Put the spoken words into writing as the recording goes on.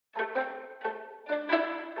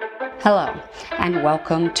Hello, and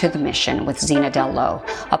welcome to The Mission with Zena Del Lowe,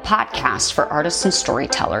 a podcast for artists and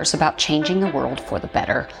storytellers about changing the world for the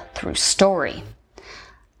better through story.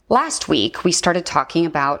 Last week, we started talking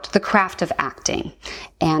about the craft of acting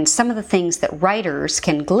and some of the things that writers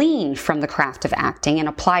can glean from the craft of acting and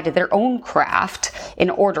apply to their own craft in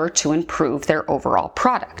order to improve their overall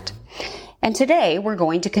product. And today, we're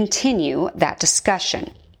going to continue that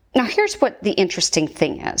discussion. Now, here's what the interesting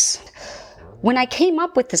thing is. When I came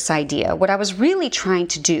up with this idea, what I was really trying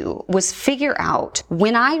to do was figure out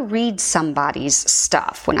when I read somebody's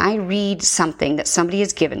stuff, when I read something that somebody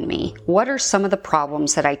has given me, what are some of the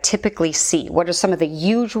problems that I typically see? What are some of the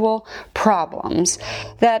usual problems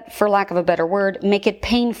that, for lack of a better word, make it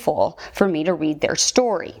painful for me to read their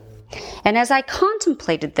story? And as I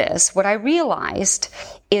contemplated this, what I realized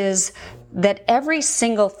is that every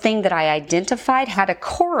single thing that I identified had a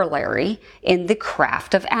corollary in the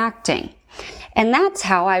craft of acting. And that's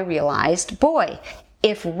how I realized, boy,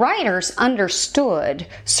 if writers understood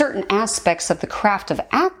certain aspects of the craft of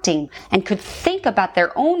acting and could think about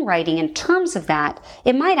their own writing in terms of that,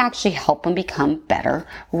 it might actually help them become better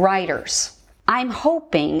writers. I'm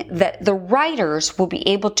hoping that the writers will be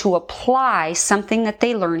able to apply something that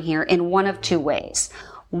they learn here in one of two ways.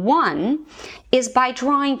 One is by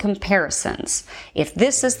drawing comparisons. If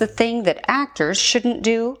this is the thing that actors shouldn't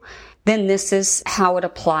do, then this is how it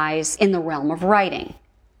applies in the realm of writing.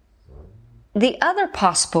 The other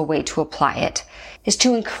possible way to apply it is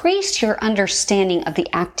to increase your understanding of the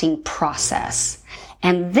acting process.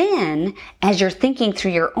 And then, as you're thinking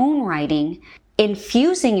through your own writing,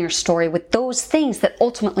 infusing your story with those things that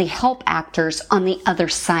ultimately help actors on the other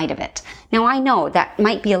side of it. Now, I know that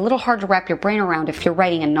might be a little hard to wrap your brain around if you're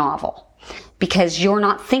writing a novel, because you're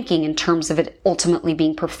not thinking in terms of it ultimately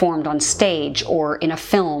being performed on stage or in a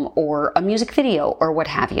film or a music video or what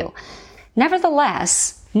have you.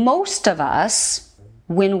 Nevertheless, most of us,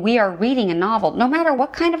 when we are reading a novel, no matter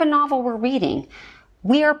what kind of a novel we're reading,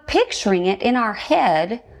 we are picturing it in our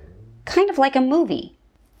head kind of like a movie.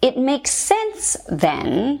 It makes sense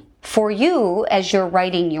then for you, as you're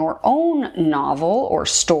writing your own novel or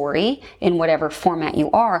story in whatever format you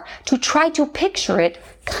are, to try to picture it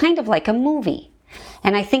kind of like a movie.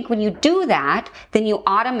 And I think when you do that, then you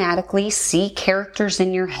automatically see characters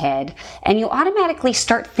in your head and you automatically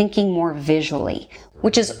start thinking more visually,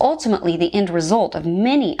 which is ultimately the end result of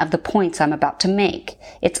many of the points I'm about to make.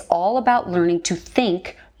 It's all about learning to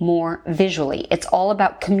think more visually. It's all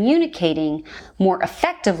about communicating more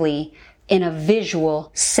effectively in a visual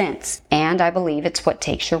sense. And I believe it's what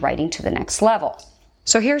takes your writing to the next level.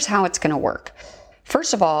 So here's how it's going to work.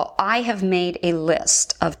 First of all, I have made a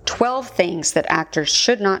list of 12 things that actors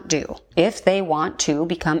should not do if they want to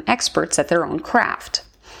become experts at their own craft.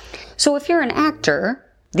 So if you're an actor,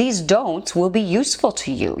 these don'ts will be useful to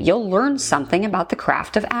you. You'll learn something about the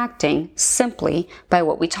craft of acting simply by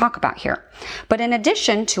what we talk about here. But in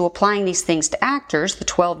addition to applying these things to actors, the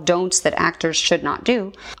 12 don'ts that actors should not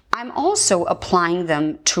do, I'm also applying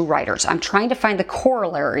them to writers. I'm trying to find the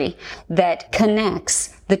corollary that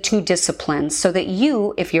connects the two disciplines so that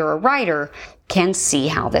you, if you're a writer, can see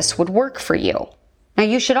how this would work for you. Now,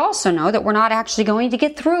 you should also know that we're not actually going to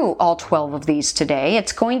get through all 12 of these today.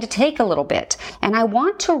 It's going to take a little bit. And I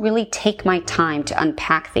want to really take my time to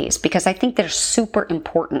unpack these because I think they're super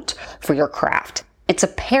important for your craft. It's a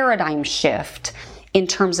paradigm shift in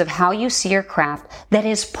terms of how you see your craft that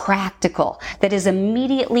is practical, that is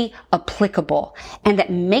immediately applicable, and that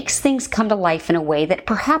makes things come to life in a way that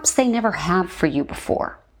perhaps they never have for you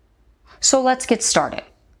before. So let's get started.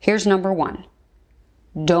 Here's number 1.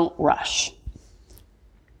 Don't rush.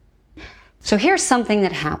 So here's something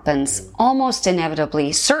that happens almost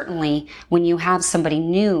inevitably, certainly when you have somebody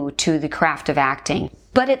new to the craft of acting.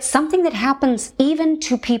 But it's something that happens even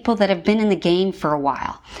to people that have been in the game for a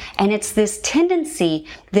while. And it's this tendency,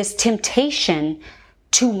 this temptation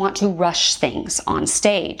to want to rush things on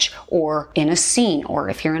stage or in a scene or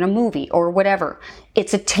if you're in a movie or whatever.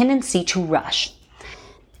 It's a tendency to rush.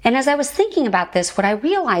 And as I was thinking about this, what I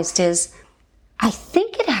realized is I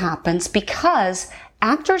think it happens because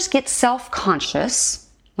actors get self-conscious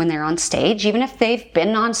when they're on stage, even if they've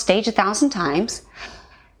been on stage 1,000 times,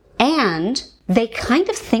 and they kind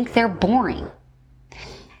of think they're boring.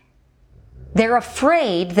 They're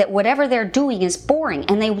afraid that whatever they're doing is boring,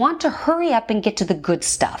 and they want to hurry up and get to the good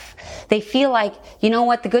stuff. They feel like, you know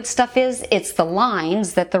what the good stuff is? It's the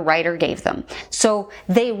lines that the writer gave them. So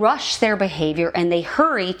they rush their behavior and they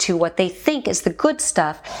hurry to what they think is the good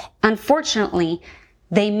stuff. Unfortunately,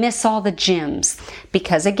 they miss all the gems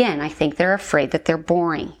because, again, I think they're afraid that they're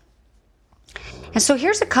boring. And so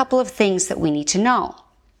here's a couple of things that we need to know.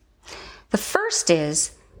 The first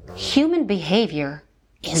is human behavior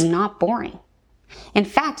is not boring. In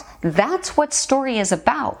fact, that's what story is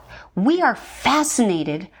about. We are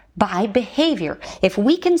fascinated by behavior. If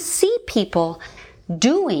we can see people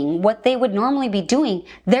doing what they would normally be doing,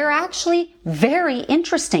 they're actually very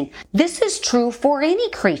interesting. This is true for any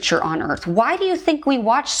creature on Earth. Why do you think we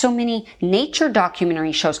watch so many nature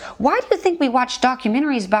documentary shows? Why do you think we watch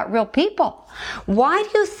documentaries about real people? Why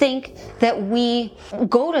do you think that we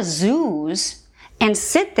go to zoos and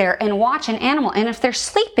sit there and watch an animal? And if they're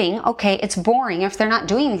sleeping, okay, it's boring if they're not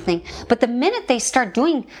doing anything. But the minute they start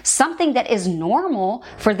doing something that is normal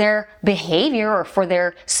for their behavior or for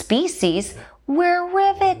their species, we're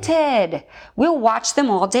riveted. We'll watch them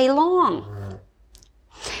all day long.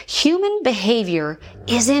 Human behavior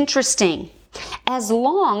is interesting as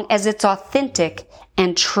long as it's authentic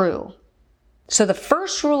and true. So the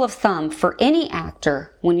first rule of thumb for any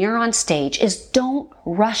actor when you're on stage is don't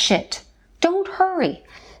rush it. Don't hurry.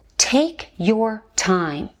 Take your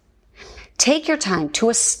time. Take your time to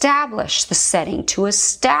establish the setting, to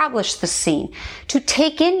establish the scene, to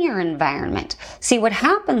take in your environment. See, what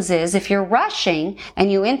happens is if you're rushing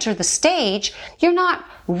and you enter the stage, you're not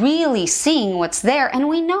really seeing what's there, and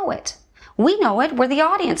we know it. We know it. We're the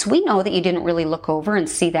audience. We know that you didn't really look over and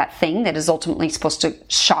see that thing that is ultimately supposed to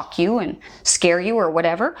shock you and scare you or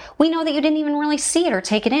whatever. We know that you didn't even really see it or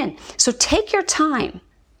take it in. So take your time.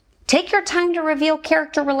 Take your time to reveal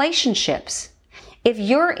character relationships. If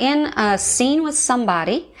you're in a scene with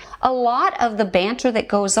somebody, a lot of the banter that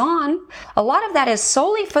goes on, a lot of that is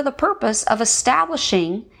solely for the purpose of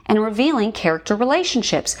establishing and revealing character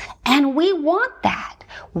relationships. And we want that.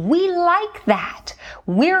 We like that.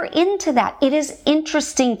 We're into that. It is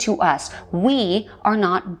interesting to us. We are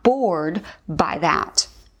not bored by that.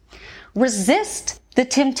 Resist the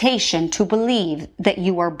temptation to believe that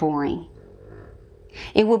you are boring.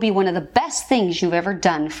 It will be one of the best things you've ever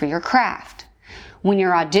done for your craft. When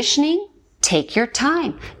you're auditioning, take your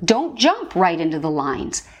time. Don't jump right into the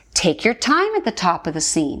lines. Take your time at the top of the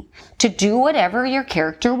scene to do whatever your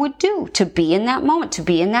character would do, to be in that moment, to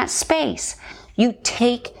be in that space. You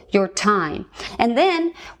take your time. And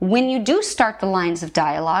then when you do start the lines of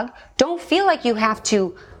dialogue, don't feel like you have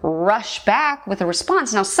to rush back with a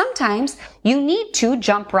response. Now, sometimes you need to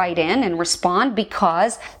jump right in and respond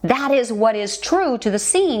because that is what is true to the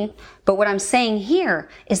scene. But what I'm saying here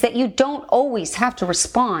is that you don't always have to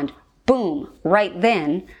respond, boom, right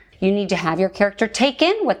then. You need to have your character take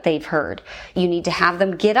in what they've heard. You need to have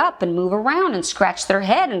them get up and move around and scratch their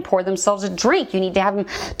head and pour themselves a drink. You need to have them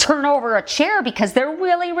turn over a chair because they're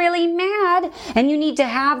really, really mad. And you need to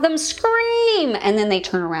have them scream. And then they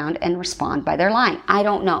turn around and respond by their line. I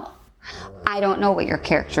don't know. I don't know what your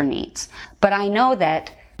character needs. But I know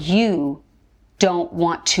that you don't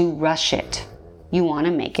want to rush it. You want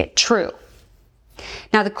to make it true.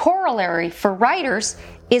 Now, the corollary for writers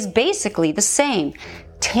is basically the same.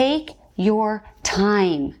 Take your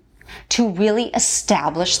time to really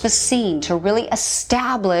establish the scene, to really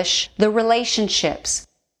establish the relationships.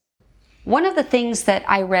 One of the things that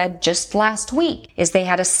I read just last week is they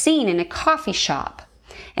had a scene in a coffee shop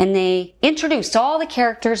and they introduced all the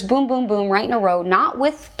characters, boom, boom, boom, right in a row, not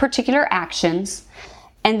with particular actions.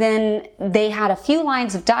 And then they had a few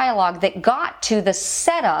lines of dialogue that got to the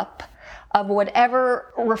setup of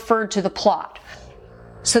whatever referred to the plot.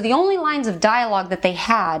 So the only lines of dialogue that they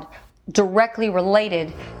had directly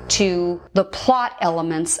related to the plot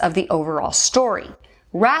elements of the overall story,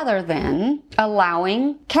 rather than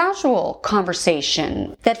allowing casual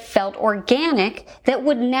conversation that felt organic that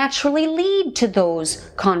would naturally lead to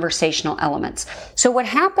those conversational elements. So what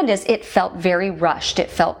happened is it felt very rushed.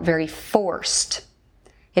 It felt very forced.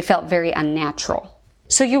 It felt very unnatural.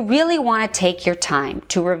 So you really want to take your time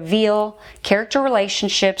to reveal character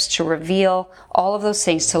relationships, to reveal all of those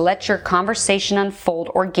things, to let your conversation unfold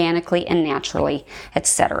organically and naturally,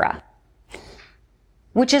 etc.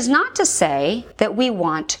 Which is not to say that we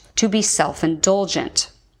want to be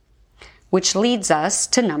self-indulgent, which leads us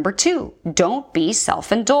to number 2. Don't be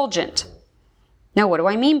self-indulgent. Now, what do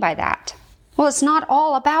I mean by that? Well, it's not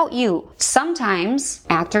all about you. Sometimes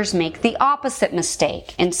actors make the opposite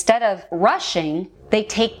mistake. Instead of rushing, they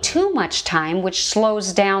take too much time, which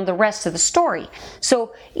slows down the rest of the story.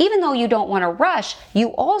 So even though you don't want to rush, you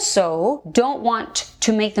also don't want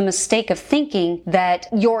to make the mistake of thinking that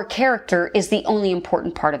your character is the only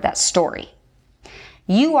important part of that story.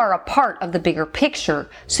 You are a part of the bigger picture,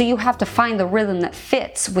 so you have to find the rhythm that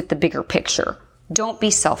fits with the bigger picture. Don't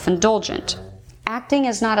be self-indulgent. Acting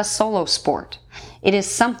is not a solo sport. It is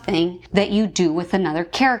something that you do with another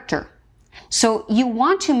character. So you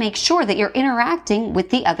want to make sure that you're interacting with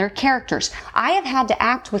the other characters. I have had to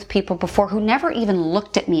act with people before who never even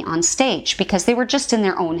looked at me on stage because they were just in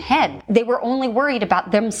their own head. They were only worried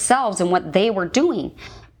about themselves and what they were doing.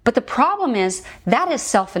 But the problem is that is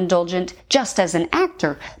self-indulgent just as an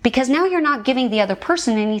actor, because now you're not giving the other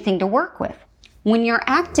person anything to work with. When you're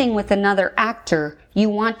acting with another actor, you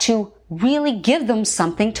want to really give them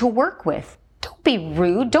something to work with. Don't be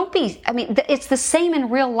rude. It's the same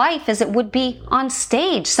in real life as it would be on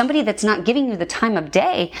stage. Somebody that's not giving you the time of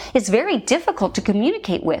day is very difficult to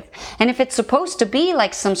communicate with. And if it's supposed to be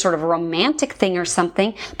like some sort of romantic thing or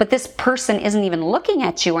something, but this person isn't even looking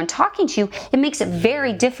at you and talking to you, it makes it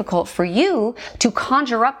very difficult for you to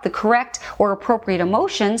conjure up the correct or appropriate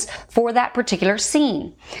emotions for that particular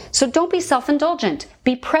scene. So don't be self-indulgent.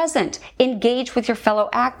 Be present. Engage with your fellow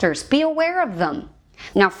actors. Be aware of them.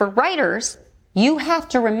 Now, for writers, you have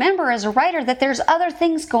to remember as a writer that there's other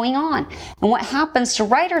things going on. And what happens to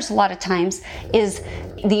writers a lot of times is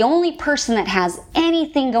the only person that has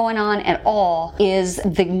anything going on at all is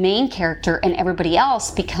the main character, and everybody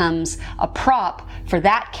else becomes a prop for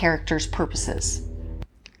that character's purposes.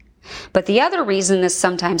 But the other reason this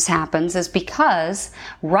sometimes happens is because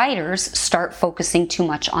writers start focusing too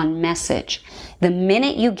much on message. The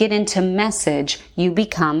minute you get into message, you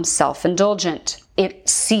become self-indulgent. It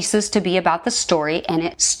ceases to be about the story and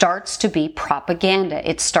it starts to be propaganda.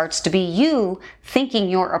 It starts to be you thinking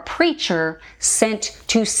you're a preacher sent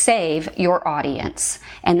to save your audience.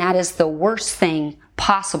 And that is the worst thing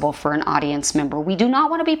possible for an audience member. We do not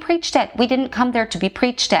want to be preached at. We didn't come there to be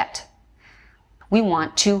preached at. We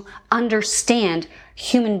want to understand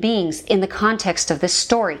human beings in the context of this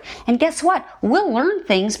story. And guess what? We'll learn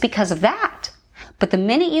things because of that. But the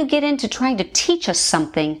minute you get into trying to teach us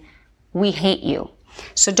something, we hate you.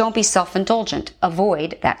 So don't be self-indulgent.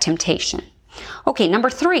 Avoid that temptation. Okay, number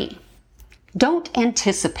 3, don't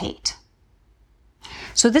anticipate.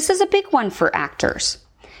 So this is a big one for actors.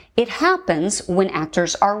 It happens when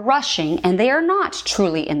actors are rushing and they are not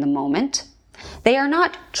truly in the moment. They are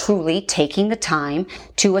not truly taking the time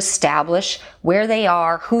to establish where they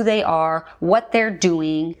are, who they are, what they're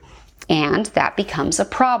doing, and that becomes a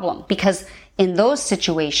problem because in those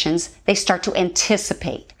situations, they start to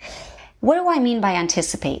anticipate. What do I mean by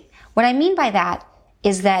anticipate? What I mean by that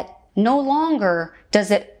is that no longer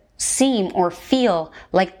does it seem or feel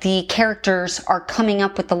like the characters are coming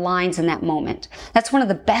up with the lines in that moment. That's one of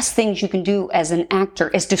the best things you can do as an actor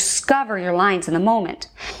is discover your lines in the moment.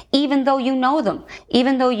 Even though you know them,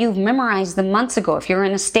 even though you've memorized them months ago. If you're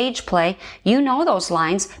in a stage play, you know those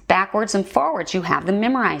lines backwards and forwards. You have them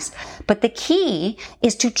memorized. But the key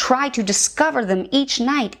is to try to discover them each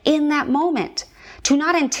night in that moment. To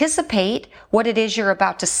not anticipate what it is you're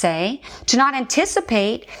about to say, to not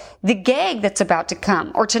anticipate the gag that's about to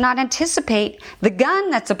come, or to not anticipate the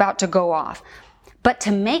gun that's about to go off, but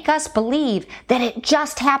to make us believe that it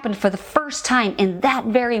just happened for the first time in that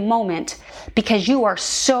very moment because you are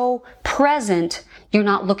so present, you're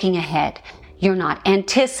not looking ahead. You're not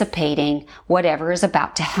anticipating whatever is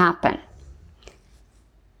about to happen.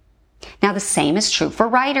 Now, the same is true for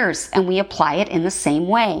writers, and we apply it in the same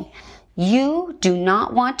way. You do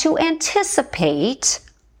not want to anticipate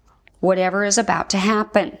whatever is about to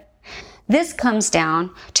happen. This comes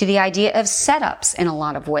down to the idea of setups in a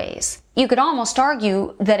lot of ways. You could almost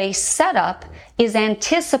argue that a setup is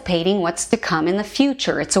anticipating what's to come in the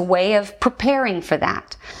future. It's a way of preparing for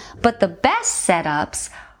that. But the best setups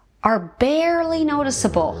are barely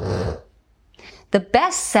noticeable. The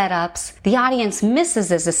best setups, the audience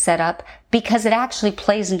misses as a setup because it actually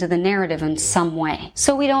plays into the narrative in some way.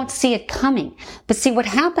 So we don't see it coming. But see, what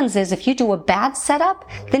happens is if you do a bad setup,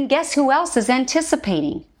 then guess who else is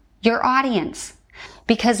anticipating? Your audience.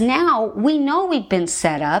 Because now we know we've been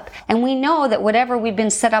set up and we know that whatever we've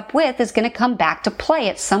been set up with is going to come back to play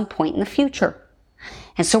at some point in the future.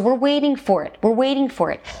 And so we're waiting for it. We're waiting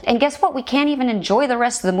for it. And guess what? We can't even enjoy the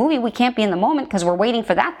rest of the movie. We can't be in the moment because we're waiting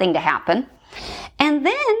for that thing to happen. And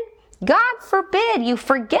then, God forbid, you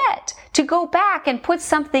forget to go back and put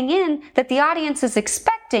something in that the audience is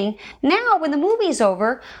expecting. Now, when the movie's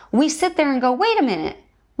over, we sit there and go, wait a minute.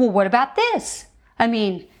 Well, what about this?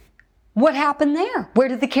 What happened there? Where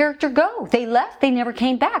did the character go? They left. They never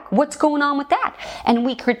came back. What's going on with that? And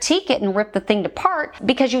we critique it and rip the thing apart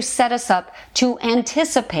because you set us up to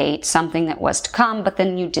anticipate something that was to come, but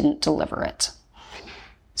then you didn't deliver it.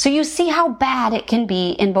 So you see how bad it can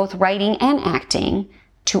be in both writing and acting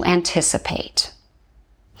to anticipate.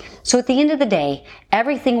 So at the end of the day,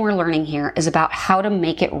 everything we're learning here is about how to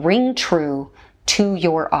make it ring true to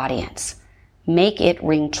your audience. make it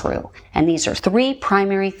ring true. And these are 3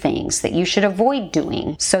 primary things that you should avoid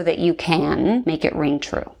doing so that you can make it ring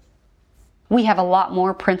true. We have a lot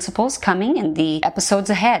more principles coming in the episodes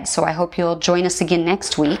ahead, so I hope you'll join us again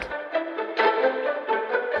next week.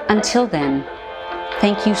 Until then,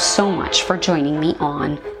 thank you so much for joining me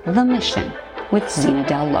on The Mission with Zena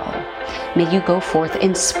Del Lowe. May you go forth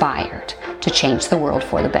inspired to change the world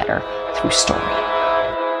for the better through story.